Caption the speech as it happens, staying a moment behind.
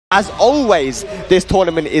As always, this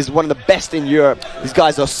tournament is one of the best in Europe. These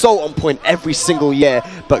guys are so on point every single year.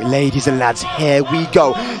 But ladies and lads, here we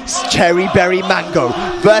go. CherryBerryMango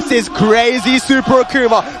versus Crazy Super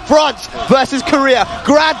Akouma. France versus Korea.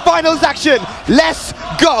 Grand finals action. Let's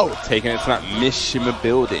go. Taking it to that Mixup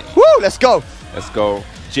building. Woo, let's go. Let's go.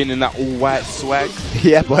 Jin in that all white swag.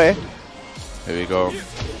 Yeah, boy. Here we go.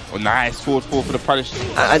 Oh, nice forward four for the punish.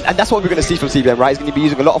 And that's what we're going to see from CBM, right? He's going to be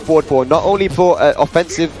using a lot of forward four, not only for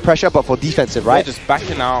offensive pressure, but for defensive, right? Yeah, just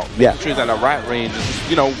backing out, making sure he's at the right range, just,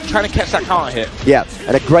 you know, trying to catch that counter hit. Yeah,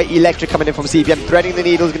 and a great electric coming in from CBM, threading the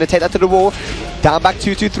needles, going to take that to the wall. Down back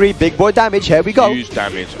 2-2-3, big boy damage, here we go. Huge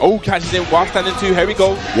damage. Oh, catches in while standing two, here we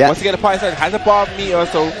go. Yeah. Once again, the party side has a bar of meter,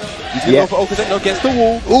 so he's going to go for Okazek, no, gets the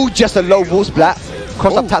wall. Ooh, just a low wall splat.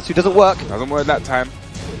 Cross-up Tatsu doesn't work. Doesn't work that time.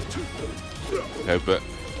 Okay, but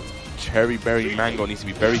CherryBerryMango needs to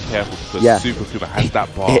be very careful because Super Akouma has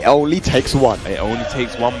that bar. It only takes one. It only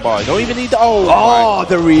takes one bar. You don't even need the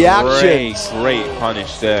the reactions. Great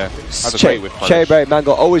punish there. That's a great whiff punish.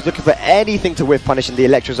 CherryBerryMango always looking for anything to whiff punish, and the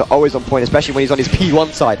electros are always on point, especially when he's on his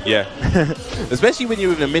P1 side. Yeah. Especially when you're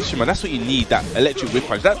with a Mixup, that's what you need, that electric whiff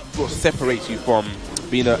punish. That's what separates you from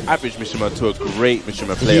being an average Mixup to a great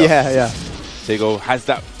Mixup player. Yeah. There you go, has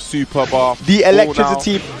that super bar. The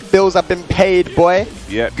electricity bills have been paid, boy.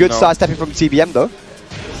 Yeah. Good side stepping from TBM though.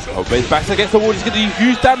 Oh, but he's back against the wall. He's going to do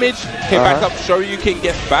huge damage. Okay, back up. Shoryuken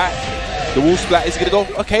gets back. The wall splat is going to go.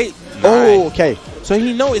 Okay. Nice. Oh, okay. So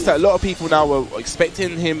he noticed that a lot of people now were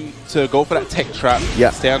expecting him to go for that tech trap.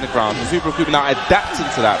 Yeah. Stay on the ground. So Super Akouma now adapting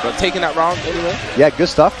to that, but taking that round anyway. Yeah, good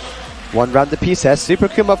stuff. One round apiece here. Super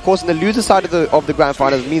Akouma, of course, on the loser side of the grand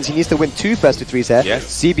finals means he needs to win 2 first to 3s here.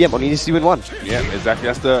 Yes. CBM only needs to win 1. Yeah, exactly.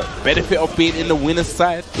 That's the benefit of being in the winner's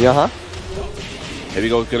side. Yeah, Here we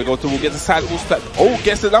go. Gonna go to wall, get the side wall splat. Oh,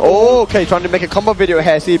 gets it. Oh, okay. Trying to make a combo video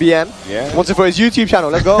here, CBM. Yeah. Wants it for his YouTube channel.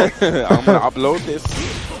 Let's go. I'm gonna upload this.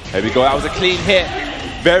 Here we go. That was a clean hit.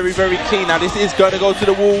 Very, very clean. Now this is gonna go to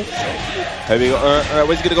the wall. Here we go.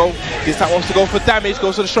 Where's he gonna go? This time wants to go for damage.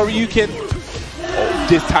 Goes to the Shoryuken. Oh,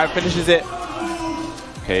 this time finishes it.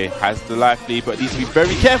 Okay, has the life lead, but needs to be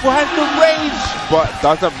very careful. Has the range, but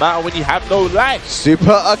doesn't matter when you have no life. Super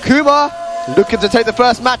Akouma looking to take the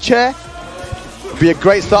first match here. Be a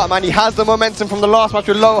great start, man. He has the momentum from the last match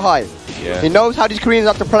with low high. Yeah. He knows how these Koreans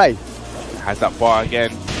have to play. Has that bar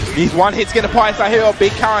again. Needs one hit to get the price out here. A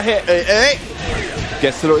big counter hit.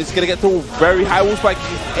 Gets to he's gonna get to a very high wall spike.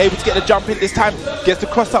 He's able to get the jump in this time. Gets the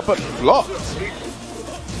cross up, but blocked.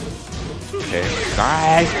 Okay,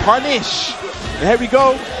 nice punish. And here we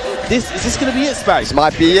go. Is this going to be it, Spag? This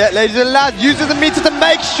might be it, ladies and lads. Uses the meter to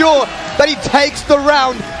make sure that he takes the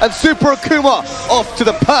round, and Super Akouma off to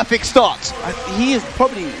the perfect start. He is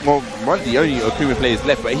probably one of the only Akouma players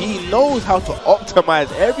left, but he knows how to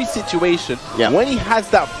optimize every situation. Yeah. When he has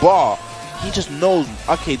that bar, he just knows,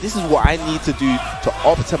 okay, this is what I need to do to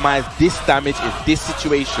optimize this damage in this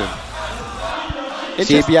situation.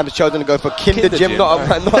 CBM's chosen to go for Kinder Gym, not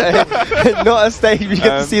a stage we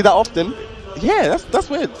get to see that often. Yeah, that's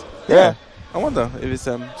weird. Yeah. I wonder if it's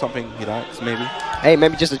something he likes, maybe. Hey,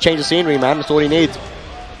 maybe just a change of scenery, man. That's all he needs.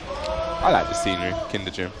 I like the scenery, Kinder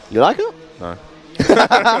Gym. You like it? No.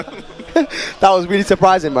 That was really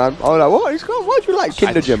surprising, man. I was like, what? Why do you like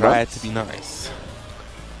Kinder Gym, man? I tried to be nice.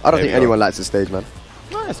 I don't think anyone likes the stage, man.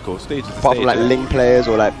 No, it's cool. Stage is the apart from like Ling players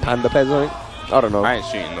or like Panda players or something. I don't know. I ain't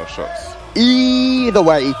shooting no shots. Either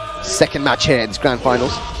way, second match here in this grand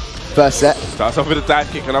finals. First set. Starts off with a dive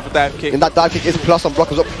kick, another dive kick. And that dive kick is plus on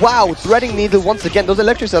blockers. Wow, threading needle once again. Those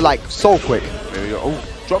electrics are like so quick. There we go.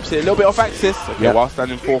 Oh, drops it a little bit off axis. Okay, while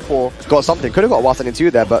standing 4-4. Got something. Could have got a while standing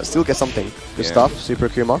 2 there, but still get something. Good stuff. Super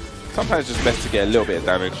Akouma. Sometimes it's just best to get a little bit of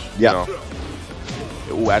damage. Yeah. You know?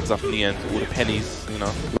 It all adds up in the end. All the pennies, you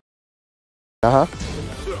know.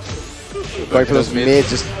 Going for those mids,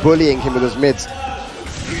 just bullying him with those mids.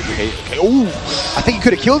 Okay. Ooh, I think he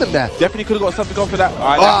could have killed him there. Definitely could have got something off for that.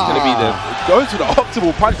 That's going to be the going to the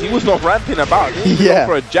optimal punch. He was not ramping about. He was going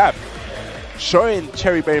for a jab. Showing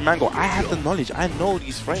CherryBerryMango, I have the knowledge. I know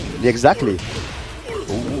these frames. Yeah, exactly.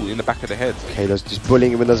 Ooh, in the back of the head. Okay, there's just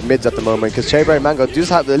bullying him with those mids at the moment because CherryBerryMango does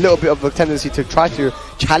have a little bit of a tendency to try to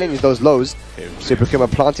challenge those lows. Okay, Super Akouma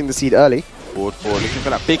planting the seed early. Forward, looking for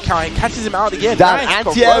that big counter. He catches him out again. That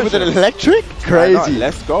anti-air with an electric? Crazy.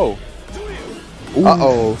 Let's go.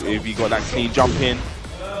 Uh-oh. If he got that clean jump in,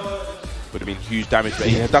 would have been huge damage. But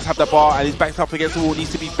he does have the bar and he's backed up against the wall.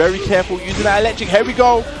 Needs to be very careful using that electric. Here we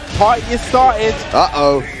go. Party is started.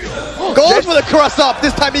 Uh-oh. Goes for the cross up.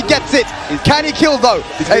 This time he gets it. Can he kill though?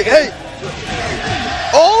 Hey.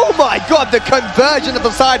 Oh my god, the conversion of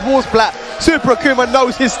the side wall splat Super Akouma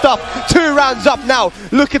knows his stuff. 2 rounds up now,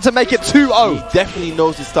 looking to make it 2-0. He definitely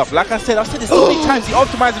knows his stuff. Like I said, I've said this so many times. He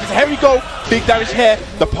optimizes this. Here we go. Big damage here.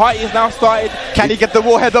 The party is now started. Can he get the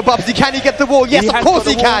wall head, Bubsy? Can he get the wall? Yes, of course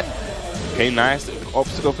he can. Okay, nice.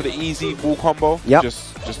 Obstacle for the easy wall combo. Yep.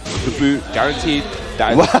 Just the boot, guaranteed.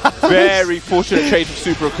 That is a very fortunate trade from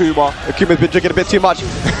Super Akouma. Akuma's been drinking a bit too much.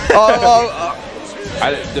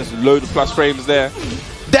 There's a load of plus frames there.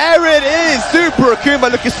 There it is! Super Akouma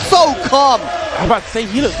looking so calm. I'm about to say,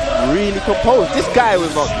 he looks really composed. This guy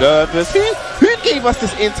was not nervous. Who gave us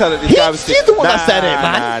this intel that this guy was... He's the one that said it,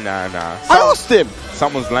 man. Nah. I asked him.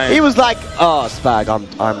 Someone's lying. He was like, oh, Spag,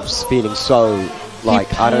 I'm feeling so,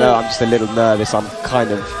 like, I don't know, I'm just a little nervous. I'm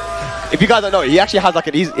kind of... If you guys don't know, he actually has like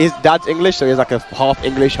his dad's English, so he has like a half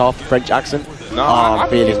English, half French accent. No, I'm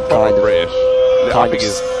feeling kind of British. Kind of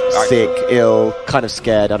sick, ill, kind of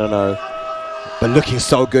scared, I don't know. But looking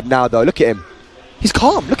so good now, though. Look at him. He's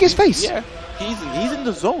calm. Look at his face. Yeah, he's in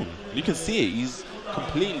the zone. You can see it. He's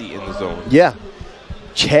completely in the zone. Yeah.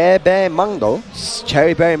 CherryBerryMango,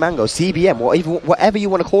 CBM, whatever you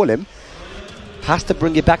want to call him, has to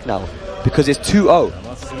bring it back now because it's 2-0.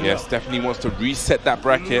 Yes, definitely wants to reset that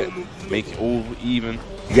bracket, make it all even.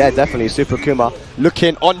 Yeah, definitely. Super Akouma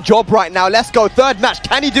looking on job right now. Let's go. 3rd match.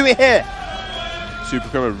 Can he do it here? Super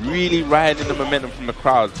Akouma really riding the momentum from the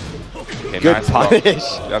crowd. Okay, Good nice punish.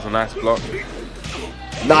 Block. That's a nice block.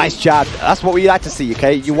 Nice jab. That's what we like to see,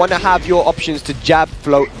 okay? You want to have your options to jab,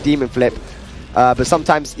 float, demon flip. But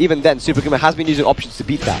sometimes, even then, Super Akouma has been using options to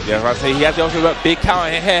beat that. Yeah, I was say he has the option. Big counter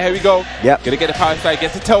here. Here we go. Yep. Gonna get the power side.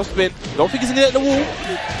 Gets the tail spin. Don't think he's gonna get the wall.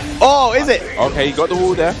 Oh, is it? Okay, he got the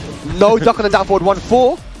wall there. No duck on the down forward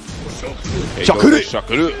 1-4.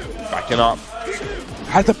 Shakuru. Backing up.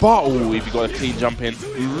 Has the bar. Oh, if you got a clean jump in.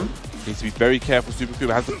 Needs to be very careful. Super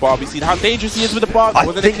Akouma has the bar. We've seen how dangerous he is with the bar. I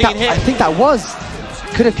think that was.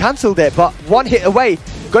 Could have cancelled it, but 1 hit away.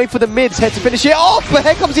 Going for the mids, head to finish it off, but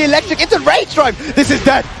here comes the electric into rage drive. This is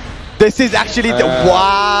dead. This is actually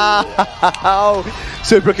wow.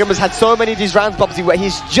 Super Akouma's had so many of these rounds, Bubsy, where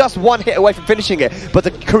he's just 1 hit away from finishing it, but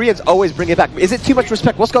the Koreans always bring it back. Is it too much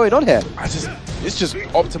respect? What's going on here? It's just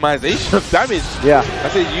optimization of damage. Yeah. I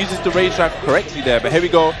say he uses the rage drive correctly there, but here we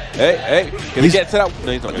go. Hey. Can he get to that?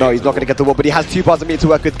 No, he's not going to get the wall, but he has 2 bars of meat to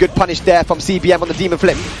work with. Good punish there from CBM on the demon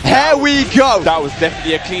flip. Here we go. That was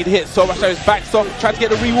definitely a clean hit. So much that his backs off, trying to get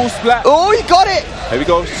the re-wall splat. Oh, he got it. Here we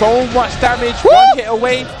go. So much damage. Woo! 1 hit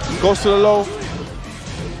away. Goes to the low.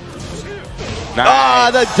 Nice. Ah,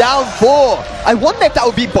 the down 4. I wonder if that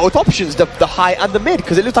would be both options, the high and the mid,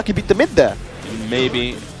 because it looks like he beat the mid there.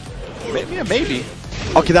 Maybe.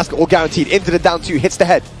 Okay, that's all guaranteed. Into the down 2, hits the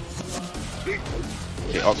head.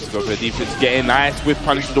 Okay, obstacle for the defense. Getting nice with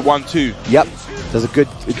punish to the 1-2. Yep. Does a good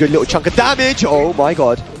little chunk of damage. Oh my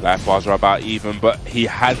god. Life bars are about even, but he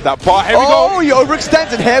has that bar. Here we go. Oh, he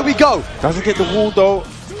overextends, and here we go. Doesn't get the wall though.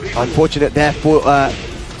 Unfortunate there for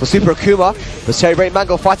Super Akouma. But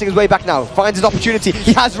CherryBerryMango fighting his way back now. Finds his opportunity.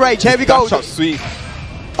 He has rage. Here we go. Shot sweet.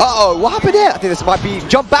 Uh-oh, what happened here? I think this might be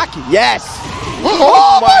jump back. Yes.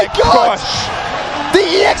 Oh my gosh. The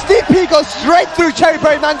EXDP goes straight through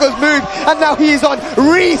CherryBerryMango's move, and now he is on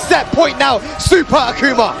reset point now. Super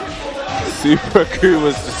Akouma. Super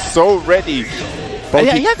Akuma's just so ready. And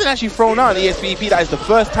yeah, he hasn't actually thrown out an ESVP. That is the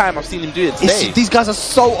first time I've seen him do it today. These guys are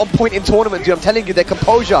so on point in tournament, dude. I'm telling you, their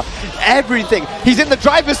composure, everything. He's in the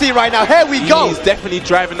driver's seat right now. Here we go. He's definitely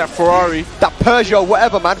driving that Ferrari. That Peugeot,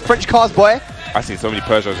 whatever, man. French cars, boy. I've seen so many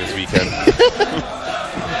Peugeots this weekend.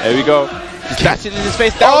 There we go. He's catching in his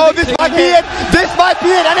face. Oh, this might be it. This might be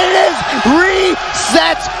it. And it is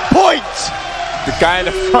reset point. The guy in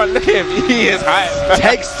the front, look at him. He is high.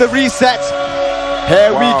 Takes the reset.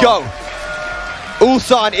 Here we go.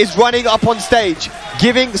 Ulsan is running up on stage,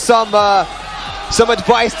 giving some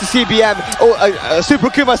advice to CBM. Super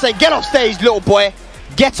Akouma saying, get off stage, little boy.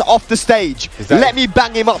 Get off the stage. Let me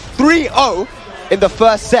bang him up. 3-0 in the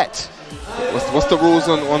first set. What's the rules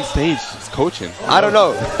on stage? It's coaching. I don't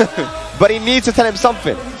know. But he needs to tell him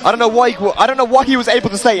something. I don't know what he was able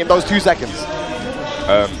to say in those 2 seconds.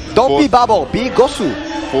 Don't be Babo, be Gosu.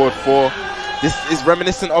 Forward 4. This is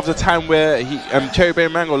reminiscent of the time where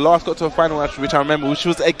CherryBerryMango last got to a final match, which I remember, which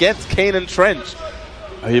was against Kane and Trench.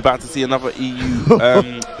 Are you about to see another EU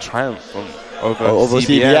triumph over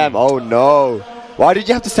CBM? Oh no! Why did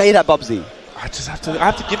you have to say that, Bubsy? I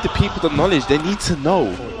have to give the people the knowledge. They need to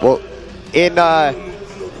know. Well,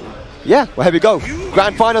 yeah, well, here we go.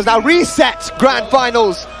 Grand finals now. Reset grand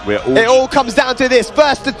finals. It all comes down to this.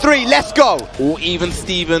 First to 3. Let's go. All even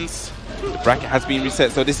Stevens. The bracket has been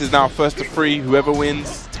reset, so this is now first to 3. Whoever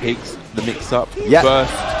wins takes the mix-up. Yeah.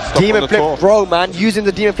 First stop demon on the flip tour. throw, man. Using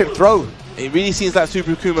the demon flip throw. it really seems like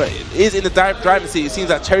Super Akuma is in the driving seat. It seems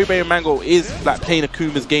like CherryBerryMango is like playing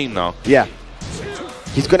Akuma's game now. Yeah.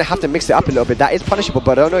 He's going to have to mix it up a little bit. That is punishable,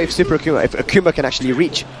 but I don't know if Akuma can actually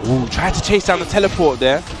reach. Ooh, tried to chase down the teleport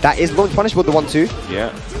there. That is not punishable, the 1-2.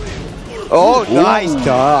 Yeah. Oh, nice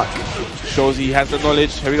dark. Shows he has the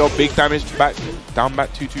knowledge. Here we go, big damage. Back, down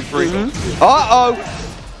back 2-2-3. Uh-oh.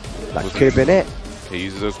 That could have been it. Okay,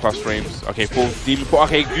 uses those plus frames. Okay, full demon.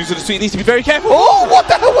 Okay, user the suit needs to be very careful. Oh, what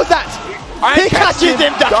the hell was that? He catches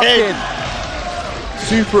him ducking.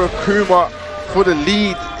 Super Akuma for the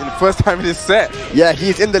lead in the first time in this set. Yeah,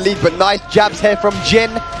 he's in the lead, but nice jabs here from Jin.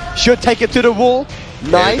 Should take it to the wall.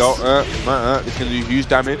 Nice. There you go. It's going to do huge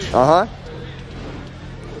damage. Man,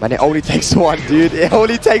 it only takes one, dude. It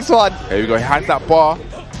only takes one. There we go. He has that bar.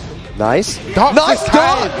 Nice. Nice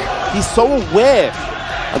dark. He's so aware.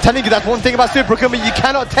 I'm telling you, that's one thing about Super Akuma. You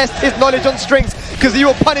cannot test his knowledge on strings because he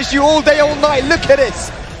will punish you all day, all night. Look at this.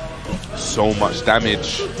 So much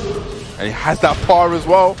damage. And he has that bar as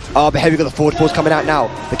well. Oh, but here we got the forward force coming out now.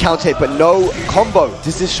 The counter hit, but no combo.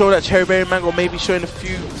 Does this show that CherryBerryMango may be showing a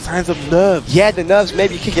few signs of nerves? Yeah, the nerves may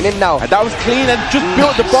be kicking in now. And that was clean and just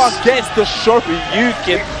built the bar against the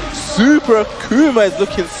Shoryuken. Super Akuma is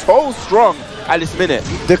looking so strong at this minute.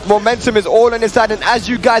 The momentum is all on his side, and as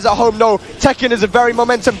you guys at home know, Tekken is a very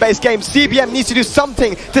momentum-based game. CBM needs to do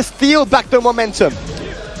something to steal back the momentum.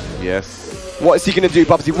 Yes. What is he going to do,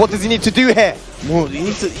 Bubsy? What does he need to do here? Well,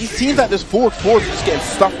 he seems like this forward fours just getting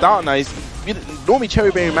stuffed out now. Normally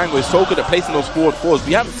CherryBerryMango is so good at placing those forward fours.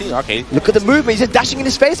 We haven't seen it. Okay. Look at the movement. He's just dashing in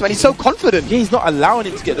his face, man. He's so confident. Yeah, he's not allowing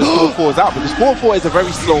him to get those forward fours out. But this forward four is a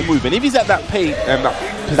very slow move. And if he's at that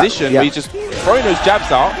position where he's just throwing those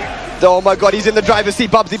jabs out. Oh my god, he's in the driver's seat,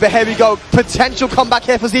 Bubsy. But here we go. Potential comeback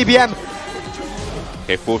here for CBM.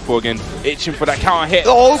 Okay, forward four again. Itching for that counter hit.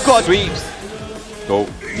 Oh god. Sweeps. Go.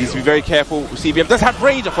 Needs to be very careful. CBM does have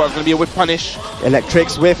range. I thought it was going to be a whip punish.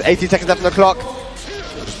 Electrics with 80 seconds left on the clock.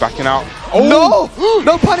 Just backing out. Oh no!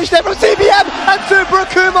 No punish there from CBM! And Super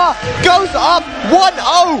Akuma goes up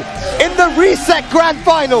 1-0 in the reset grand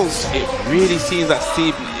finals. It really seems that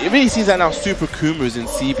now Super Akuma is in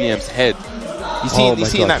CBM's head. He's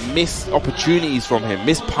seeing that missed opportunities from him,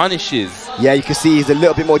 missed punishes. Yeah, you can see he's a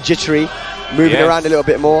little bit more jittery, moving around a little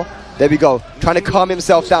bit more. There we go, trying to calm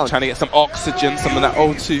himself down. Trying to get some oxygen, some of that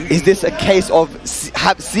O2. Is this a case of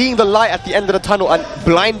seeing the light at the end of the tunnel and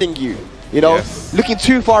blinding you? You know, looking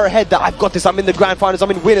too far ahead that I've got this, I'm in the grand finals, I'm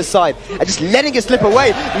in winner's side, and just letting it slip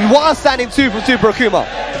away while standing 2 from Super Akuma.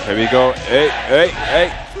 There we go. Hey.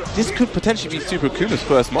 This could potentially be Super Akuma's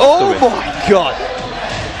first master win. Oh my god.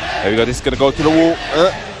 There we go, this is going to go to the wall.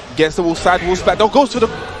 Gets the wall side, wall back. No, goes for the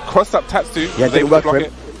cross-up Tatsu. Yeah, didn't work for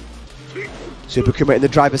him. Super Akuma in the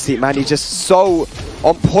driver's seat, man. He's just so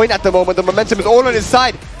on point at the moment. The momentum is all on his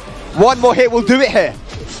side. One more hit will do it here.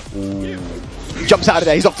 Ooh. Jumps out of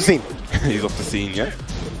there. He's off the scene. He's off the scene, yeah.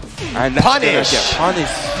 And punish. Punish.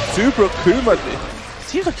 Super Akuma.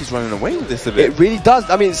 Seems like he's running away with this a bit. It really does.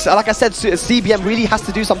 I mean, like I said, CBM really has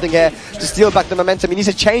to do something here to steal back the momentum. He needs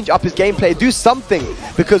to change up his gameplay, do something,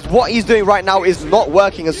 because what he's doing right now is not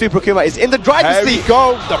working, and Super Akuma is in the driver's seat. There we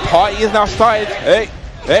go. The party is now started. Hey.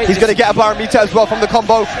 He's going to get a barometer as well from the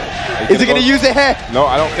combo. Is he going to use it here? No,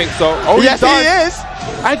 I don't think so. Oh, yes, he is.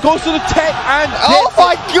 And goes to the tech and... Oh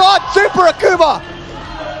my god, Super Akuma!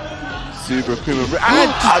 Super Akuma.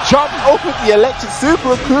 And jumped over the electric.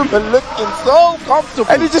 Super Akuma looking so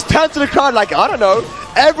comfortable. And he just turned to the crowd like, I don't know.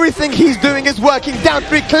 Everything he's doing is working. Down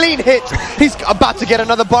 3, clean hit. He's about to get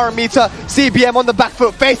another barometer. CBM on the back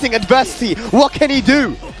foot, facing adversity. What can he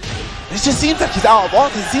do? It just seems like he's out of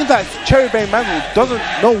answers. It seems like CherryBerryMango doesn't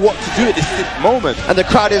know what to do at this moment. And the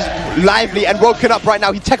crowd is lively and woken up right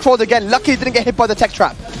now. He tech forward again. Lucky he didn't get hit by the tech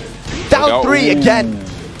trap. Down 3 again.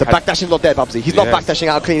 The backdash is not there, Bubsy. He's not backdashing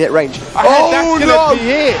out of clean hit range. Oh no!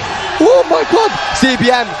 Oh my god!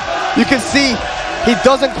 CBM, you can see he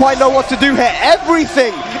doesn't quite know what to do here.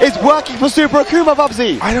 Everything is working for Super Akuma,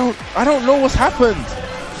 Bubsy. I don't know what's happened.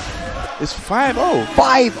 It's 5-0.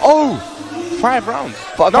 5-0. 5 rounds.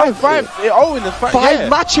 5-0 in the fight. 5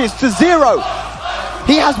 matches to 0.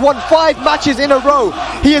 He has won 5 matches in a row.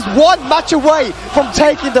 He is 1 match away from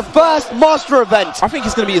taking the first Master event. I think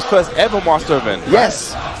it's going to be his first ever Master event.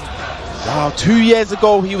 Yes. Wow, 2 years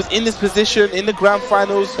ago he was in this position in the grand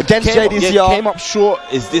finals. Against JDCR. Came up short.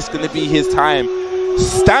 Is this going to be his time?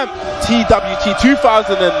 Stamp TWT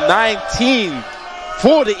 2019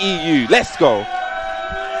 for the EU. Let's go.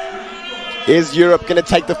 Is Europe going to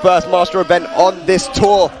take the first Master event on this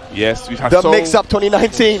tour? Yes, we've had the Mixup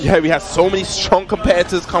 2019. Yeah, we had so many strong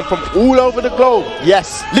competitors come from all over the globe.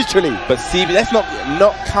 Yes, literally. But let's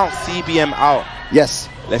not count CBM out. Yes.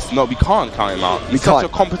 we can't count him out. He's such a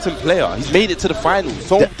competent player. He's made it to the finals.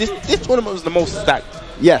 So this tournament was the most stacked.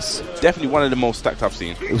 Yes. Definitely one of the most stacked I've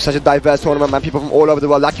seen. It was such a diverse tournament, man. People from all over the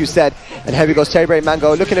world, like you said. And here we go,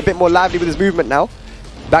 CherryBerryMango looking a bit more lively with his movement now.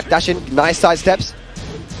 Back dashing, nice side steps.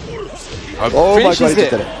 Oh my God, he just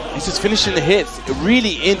did it. He's just finishing the hits,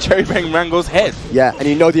 really in CherryBerryMango's head. Yeah, and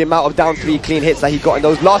you know the amount of down 3 clean hits that he got in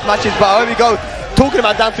those last matches. But here we go, talking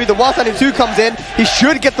about down 3, the while standing 2 comes in. He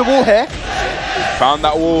should get the wall here. Found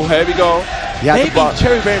that wall, here we go. Maybe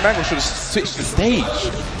CherryBerryMango should have switched the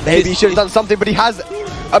stage. Maybe he should have done something, but he has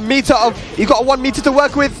a meter of, he got a 1 meter to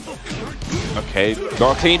work with. Okay,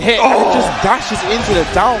 got a clean hit, and it just dashes into the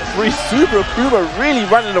down 3. Super Akouma really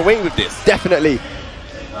running away with this. Definitely.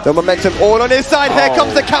 The momentum all on his side. Here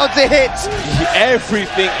comes the counter hit.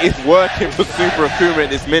 Everything is working for Super Akouma at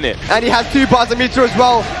this minute. And he has 2 bars a meter as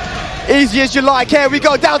well. Easy as you like. Here we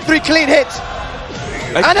go, down 3 clean hits.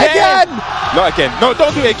 And again! Not again. No,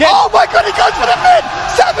 don't do it again. Oh my God, he goes for the mid.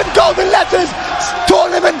 7 golden letters.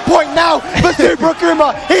 Tournament point now for Super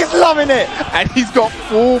Akouma. He's loving it. And he's got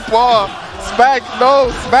 4 bar. Spag, no,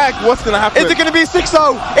 Spag, what's going to happen? Is it going to be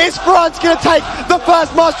 6-0? Is France going to take the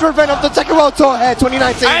first master event of the Tekken World Tour here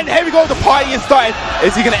 2019? And here we go, the party is started.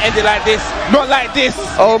 Is he going to end it like this? Not like this.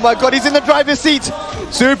 Oh my God, he's in the driver's seat.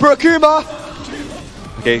 Super Akouma.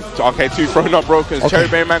 Okay, 2 thrown up brokers.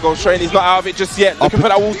 CherryBerryMango showing he's not out of it just yet. Looking for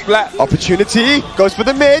that wall splat. Opportunity, goes for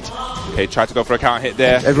the mid. Okay, tried to go for a counter hit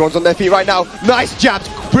there. Everyone's on their feet right now. Nice jabs,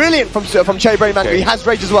 brilliant from CherryBerryMango. He has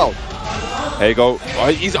rage as well. There you go.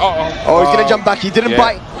 He's gonna jump back. He didn't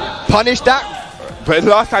bite. Punish that. But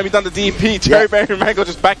last time he done the DP, CherryBerryMango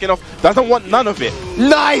just backing off. Doesn't want none of it.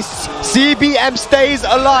 Nice. CBM stays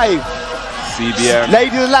alive. CBM.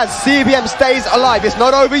 Ladies and lads, CBM stays alive. It's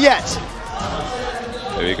not over yet.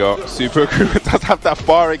 There we go. Super Akouma does have that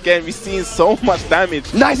bar again. We've seen so much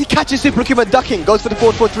damage. Nice, he catches Super Akouma ducking, goes for the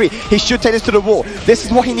 4-4-3. He should take this to the wall. This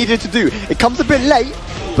is what he needed to do. It comes a bit late,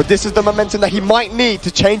 but this is the momentum that he might need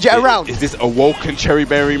to change it around. Is this awoken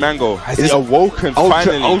CherryBerryMango? Has he awoken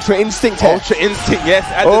finally? Ultra instinct here. Ultra instinct, yes.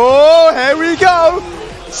 Oh, here we go.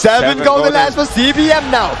 7 golden lads for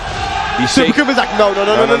CBM now. Super Akouma's like,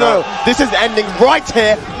 no. This is ending right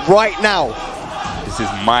here, right now. This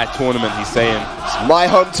is my tournament, he's saying. It's my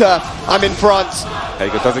home turf. I'm in France. There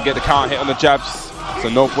you go, doesn't get the counter hit on the jabs. So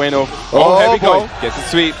no bueno. Oh, here we go. Gets the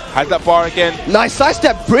sweep. Has that bar again. Nice side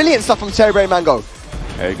step. Brilliant stuff from CherryBerryMango.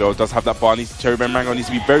 There you go, does have that bar. CherryBerryMango needs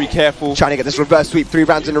to be very careful. Trying to get this reverse sweep 3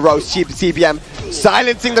 rounds in a row. CBM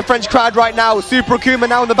silencing the French crowd right now. Super Akouma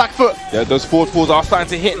now on the back foot. Yeah, those forward falls are starting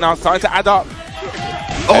to hit now, starting to add up.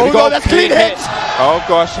 Oh no, that's clean hit. Oh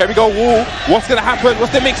gosh, here we go, wall. What's going to happen?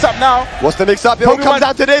 What's the mix-up now? What's the mix-up? It all comes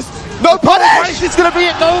down to this. No punish! It's going to be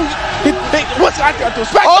it, no. What's that?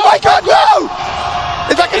 Oh my God, no!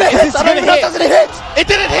 Is that going to hit? I don't even know if that's going to hit. It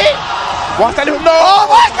didn't hit. What's that? No. Oh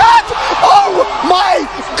my God! Oh my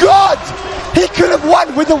God! He could have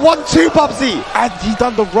won with the 1-2, Bubsy. And he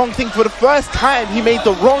done the wrong thing for the first time. He made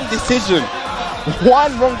the wrong decision.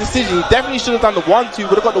 One wrong decision. He definitely should have done the 1-2.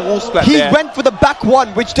 Would have got the wall splat there. He went for the back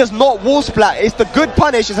 1, which does not wall splat. It's the good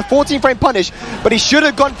punish. It's a 14-frame punish, but he should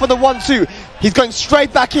have gone for the 1-2. He's going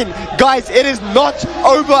straight back in. Guys, it is not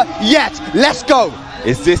over yet. Let's go.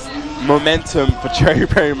 Is this momentum for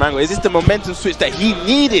CherryBerryMango? Is this the momentum switch that he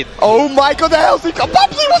needed? Oh my God, the hell's he got?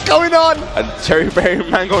 Bubsy, what's going on? And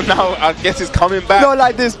CherryBerryMango now, I guess, is coming back. Not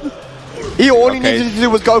like this. All he needed to do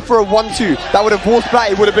was go for a 1-2. That would have wall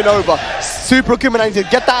splat, it would have been over. Super Akouma needs to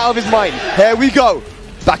get that out of his mind. Here we go.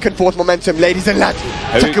 Back and forth momentum, ladies and lads.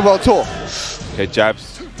 Tekken World Tour. Okay,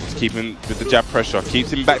 jabs. He's keeping with the jab pressure.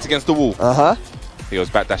 Keeps him back against the wall. He goes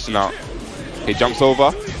back dashing out. He jumps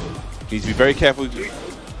over. Needs to be very careful.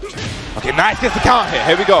 Okay, nice. Gets the counter hit.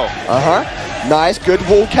 Here we go. Nice, good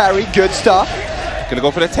wall carry. Good stuff. Gonna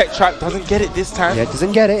go for the tech trap. Doesn't get it this time. Yeah,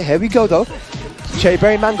 doesn't get it. Here we go, though.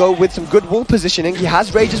 CherryBerryMango with some good wall positioning. He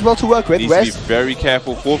has rage as well to work with. Needs to be very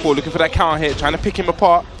careful. 4-4 looking for that counter hit, trying to pick him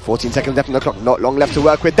apart. 14 seconds left on the clock. Not long left to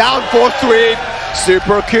work with. Down 4 sweep.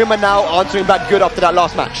 Super Akouma now answering back good after that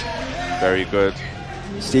last match. Very good.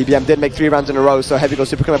 CBM did make 3 rounds in a row, so heavy goes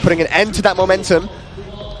Super Akouma, putting an end to that momentum.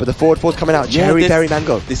 But the forward four's coming out.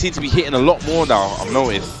 CherryBerryMango. They seem to be hitting a lot more now, I've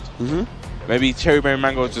noticed. Maybe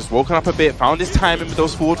CherryBerryMango just woken up a bit, found his timing with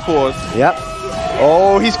those forward fours. Yep.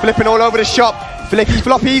 Oh, he's flipping all over the shop. Flippy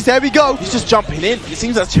floppies, there we go. He's just jumping in. It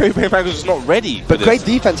seems like CherryBerryMango's just not ready. But great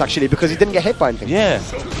defense actually, because he didn't get hit by anything. Yeah.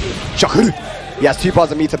 He has 2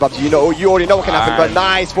 bars of meter, Bubsy. You already know what can happen, but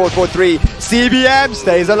nice 4-4-3. CBM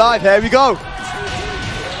stays alive. Here we go.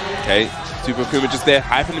 Okay, Super Akouma just there,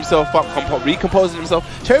 hyping himself up, recomposing himself.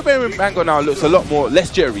 CherryBerryMango now looks a lot more, less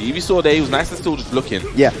Jerry. If you saw there, he was nice and still just looking.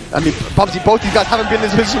 Yeah, I mean, Bubsy, both these guys haven't been in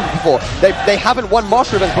this position before. They haven't won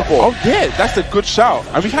Master events before. Oh yeah, that's a good shout.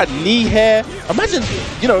 And we've had knee here. Imagine,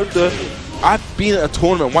 you know, I've been at a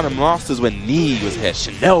tournament, won a Masters when Knee was here,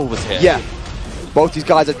 Chanel was here. Yeah, both these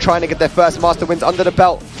guys are trying to get their first Master wins under the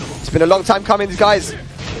belt. It's been a long time coming. These guys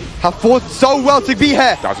have fought so well to be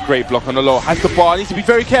here. That was a great block on the low. Has the bar, needs to be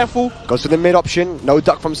very careful. Goes for the mid option. No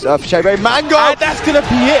duck from CherryBerryMango. And that's going to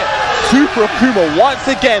be it. Super Akouma once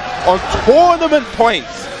again on tournament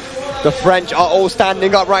points. The French are all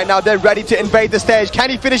standing up right now. They're ready to invade the stage.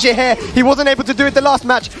 Can he finish it here? He wasn't able to do it the last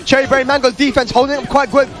match. CherryBerryMango's defense holding him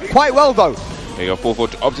quite well though. There you go,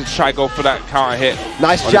 4-4. Opted to try go for that counter hit.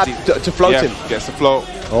 Nice jab to float him. Gets the float.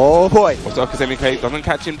 Oh boy. Also, Sigueme doesn't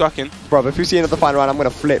catch him ducking. Bro, if you see another final round, I'm going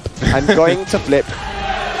to flip. I'm going to flip.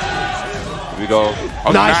 Here we go.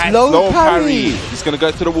 Oh, nice low parry. He's going to go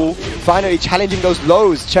to the wall. Finally challenging those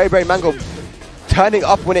lows. CherryBerryMango turning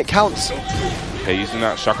up when it counts. Okay, using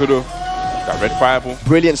that Shakuru. That red fireball.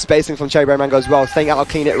 Brilliant spacing from CherryBerryMango as well. Staying out of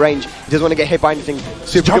clean hit range. He doesn't want to get hit by anything.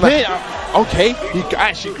 Super jump in. Okay, he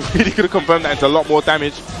actually really could have confirmed that into a lot more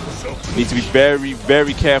damage. Needs to be very,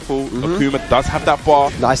 very careful. Akouma does have that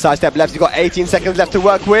bar. Nice side step left. He's got 18 seconds left to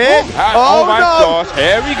work with. Oh my gosh,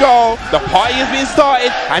 here we go. The party has been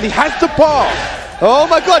started and he has the bar. Oh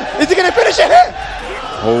my god, is he going to finish it here?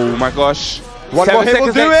 Oh my gosh. One more hit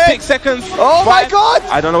will do it. 6 seconds. Oh my god.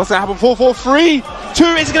 I don't know what's going to happen. 4, 4, 3, 2.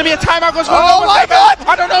 Is it going to be a timeout? Oh my god.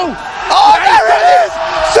 I don't know. Oh, there it is.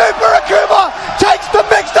 Super Akouma takes the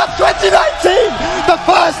Mixup 2019. The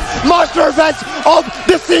first Master event of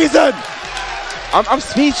the season. I'm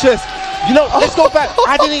speechless. You know, let's go back.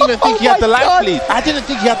 I didn't even think he had the life lead. I didn't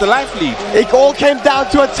think he had the life lead. It all came down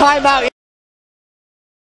to a timeout.